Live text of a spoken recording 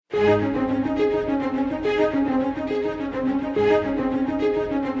Our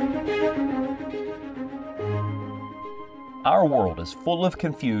world is full of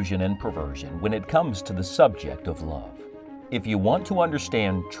confusion and perversion when it comes to the subject of love. If you want to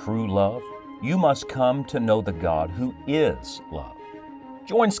understand true love, you must come to know the God who is love.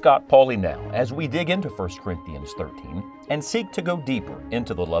 Join Scott Pauley now as we dig into 1 Corinthians 13 and seek to go deeper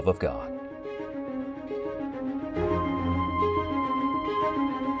into the love of God.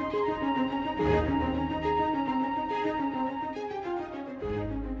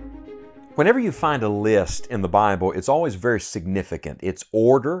 Whenever you find a list in the Bible, it's always very significant. Its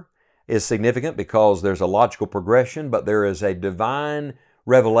order is significant because there's a logical progression, but there is a divine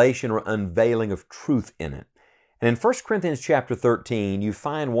revelation or unveiling of truth in it. And in 1 Corinthians chapter 13, you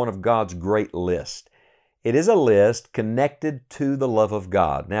find one of God's great lists. It is a list connected to the love of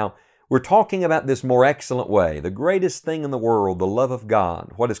God. Now, we're talking about this more excellent way, the greatest thing in the world, the love of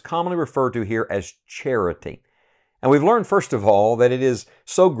God, what is commonly referred to here as charity. And we've learned, first of all, that it is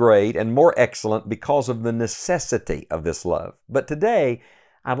so great and more excellent because of the necessity of this love. But today,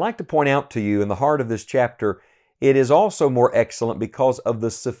 I'd like to point out to you in the heart of this chapter, it is also more excellent because of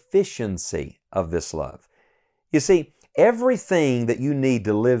the sufficiency of this love. You see, everything that you need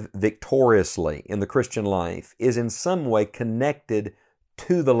to live victoriously in the Christian life is in some way connected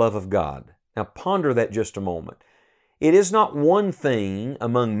to the love of God. Now ponder that just a moment. It is not one thing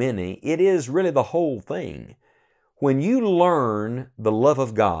among many, it is really the whole thing. When you learn the love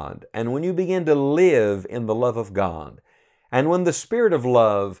of God, and when you begin to live in the love of God, and when the Spirit of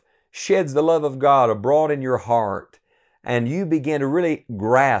love sheds the love of God abroad in your heart, and you begin to really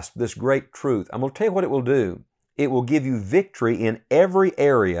grasp this great truth, I'm going to tell you what it will do. It will give you victory in every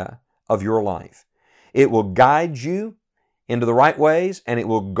area of your life. It will guide you into the right ways, and it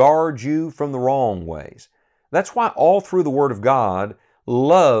will guard you from the wrong ways. That's why all through the Word of God,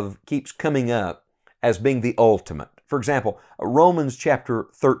 love keeps coming up as being the ultimate. For example, Romans chapter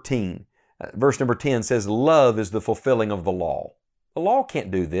 13, verse number 10 says, love is the fulfilling of the law. The law can't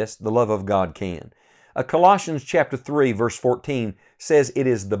do this, the love of God can. Colossians chapter 3, verse 14 says it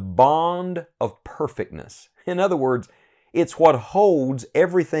is the bond of perfectness. In other words, it's what holds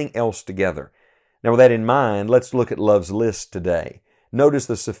everything else together. Now with that in mind, let's look at love's list today. Notice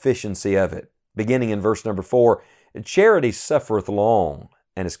the sufficiency of it. Beginning in verse number 4, charity suffereth long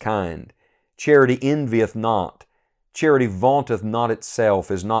and is kind. Charity envieth not. Charity vaunteth not itself,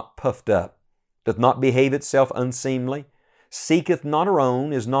 is not puffed up, doth not behave itself unseemly, seeketh not her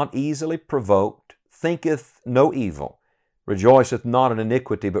own, is not easily provoked, thinketh no evil, rejoiceth not in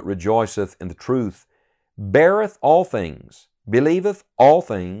iniquity, but rejoiceth in the truth, beareth all things, believeth all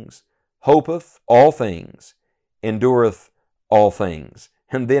things, hopeth all things, endureth all things.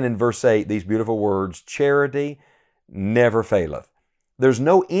 And then in verse 8, these beautiful words, charity never faileth. There's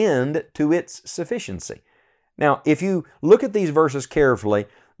no end to its sufficiency. Now, if you look at these verses carefully,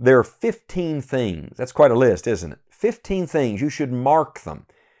 there are 15 things. That's quite a list, isn't it? 15 things. You should mark them,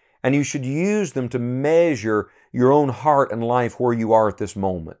 and you should use them to measure your own heart and life where you are at this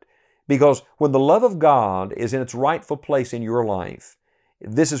moment. Because when the love of God is in its rightful place in your life,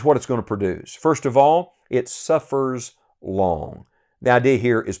 this is what it's going to produce. First of all, it suffers long. The idea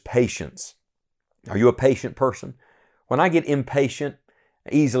here is patience. Are you a patient person? When I get impatient,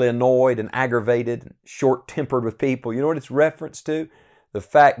 easily annoyed and aggravated, and short-tempered with people, you know what it's reference to? The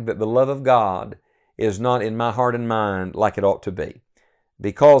fact that the love of God is not in my heart and mind like it ought to be.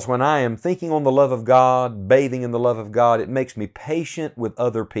 Because when I am thinking on the love of God, bathing in the love of God, it makes me patient with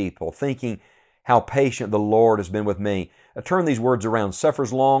other people, thinking how patient the Lord has been with me. I turn these words around.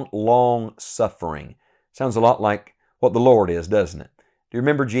 Suffers long, long suffering. Sounds a lot like what the Lord is, doesn't it? Do you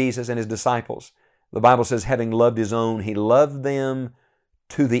remember Jesus and His disciples? The Bible says, having loved His own, He loved them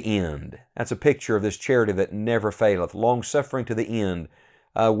to the end. That's a picture of this charity that never faileth. Long suffering to the end.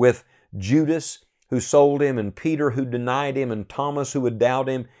 With Judas, who sold Him, and Peter, who denied Him, and Thomas, who would doubt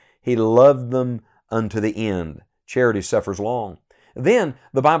Him, He loved them unto the end. Charity suffers long. Then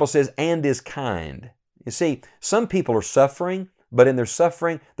the Bible says, and is kind. You see, some people are suffering, but in their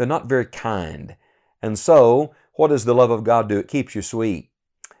suffering, they're not very kind. And so, what does the love of God do? It keeps you sweet.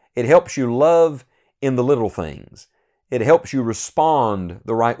 It helps you love in the little things. It helps you respond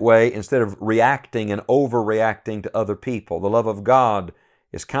the right way instead of reacting and overreacting to other people. The love of God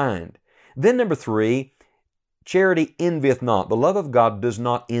is kind. Then number 3, charity envieth not. The love of God does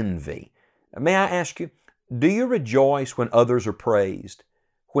not envy. May I ask you, do you rejoice when others are praised?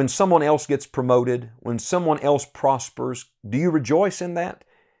 When someone else gets promoted? When someone else prospers? Do you rejoice in that?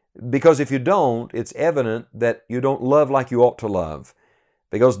 Because if you don't, it's evident that you don't love like you ought to love.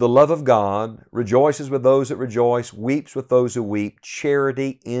 Because the love of God rejoices with those that rejoice, weeps with those who weep.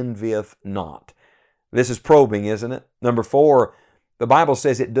 Charity envieth not. This is probing, isn't it? Number 4, the Bible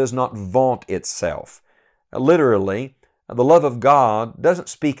says it does not vaunt itself. Literally, the love of God doesn't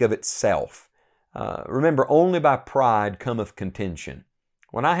speak of itself. Remember, only by pride cometh contention.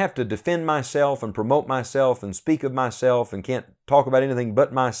 When I have to defend myself and promote myself and speak of myself and can't talk about anything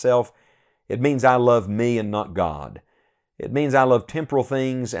but myself, it means I love me and not God. It means I love temporal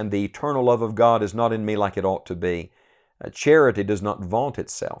things and the eternal love of God is not in me like it ought to be. Charity does not vaunt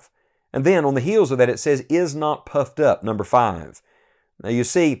itself. And then on the heels of that it says, is not puffed up, number 5. Now you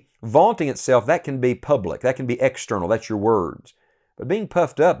see, vaunting itself, that can be public, that can be external, that's your words. But being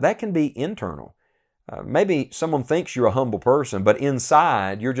puffed up, that can be internal. Maybe someone thinks you're a humble person, but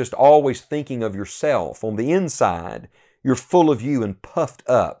inside you're just always thinking of yourself. On the inside, you're full of you and puffed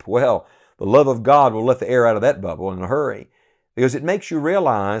up. Well, the love of God will let the air out of that bubble in a hurry because it makes you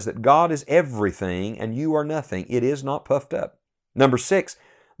realize that God is everything and you are nothing. It is not puffed up. Number 6,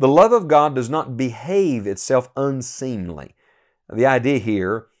 the love of God does not behave itself unseemly. The idea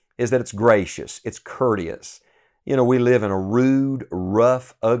here is that it's gracious, it's courteous. You know, we live in a rude,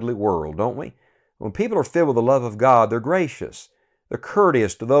 rough, ugly world, don't we? When people are filled with the love of God, they're gracious. They're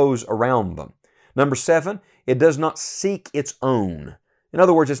courteous to those around them. Number 7, it does not seek its own. In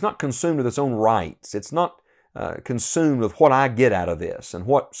other words, it's not consumed with its own rights. It's not consumed with what I get out of this and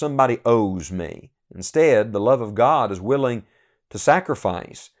what somebody owes me. Instead, the love of God is willing to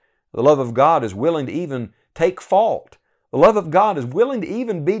sacrifice. The love of God is willing to even take fault. The love of God is willing to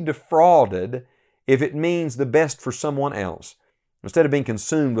even be defrauded if it means the best for someone else. Instead of being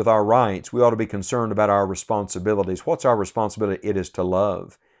consumed with our rights, we ought to be concerned about our responsibilities. What's our responsibility? It is to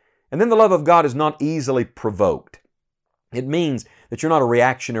love. And then the love of God is not easily provoked. It means that you're not a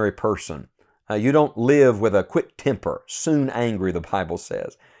reactionary person. You don't live with a quick temper, soon angry, the Bible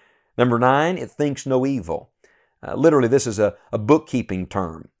says. Number 9, it thinks no evil. Literally, this is a bookkeeping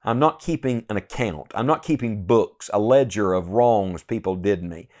term. I'm not keeping an account. I'm not keeping books, a ledger of wrongs people did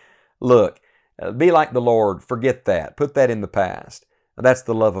me. Look, be like the Lord. Forget that. Put that in the past. That's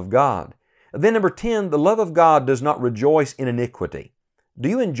the love of God. Then number 10, the love of God does not rejoice in iniquity. Do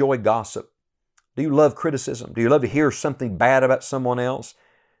you enjoy gossip? Do you love criticism? Do you love to hear something bad about someone else?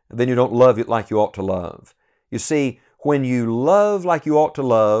 Then you don't love it like you ought to love. You see, when you love like you ought to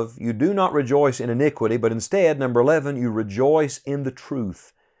love, you do not rejoice in iniquity, but instead, number 11, you rejoice in the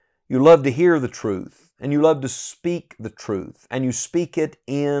truth. You love to hear the truth, and you love to speak the truth, and you speak it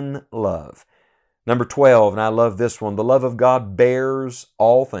in love. Number 12, and I love this one, the love of God bears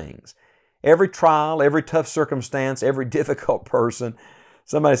all things. Every trial, every tough circumstance, every difficult person,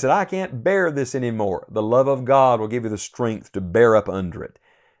 somebody said, I can't bear this anymore. The love of God will give you the strength to bear up under it.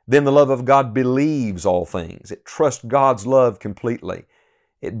 Then the love of God believes all things. It trusts God's love completely.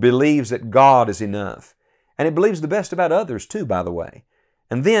 It believes that God is enough. And it believes the best about others too, by the way.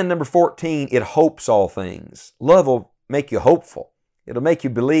 And then number 14, it hopes all things. Love will make you hopeful. It'll make you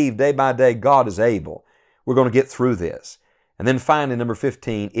believe day by day God is able. We're going to get through this. And then finally, number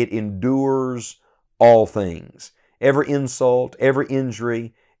 15, it endures all things. Every insult, every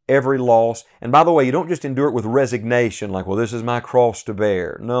injury, every loss. And by the way, you don't just endure it with resignation, like, well, this is my cross to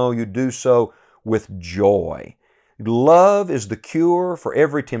bear. No, you do so with joy. Love is the cure for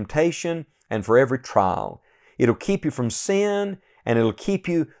every temptation and for every trial. It'll keep you from sin and it'll keep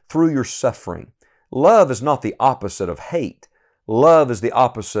you through your suffering. Love is not the opposite of hate. Love is the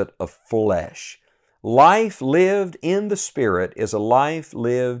opposite of flesh. Life lived in the Spirit is a life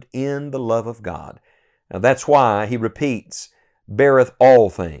lived in the love of God. Now that's why he repeats, beareth all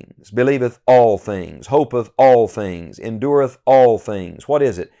things, believeth all things, hopeth all things, endureth all things. What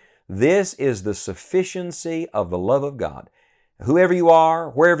is it? This is the sufficiency of the love of God. Whoever you are,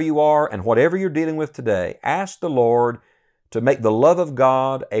 wherever you are, and whatever you're dealing with today, ask the Lord to make the love of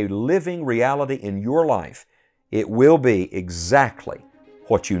God a living reality in your life. It will be exactly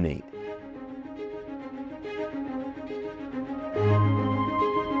what you need.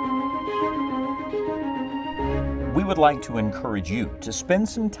 We would like to encourage you to spend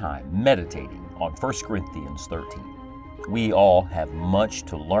some time meditating on 1 Corinthians 13. We all have much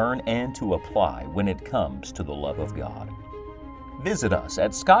to learn and to apply when it comes to the love of God. Visit us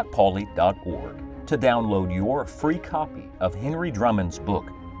at scottpauley.org to download your free copy of Henry Drummond's book,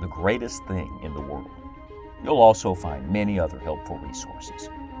 The Greatest Thing in the World. You'll also find many other helpful resources.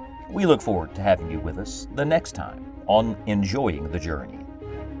 We look forward to having you with us the next time on Enjoying the Journey.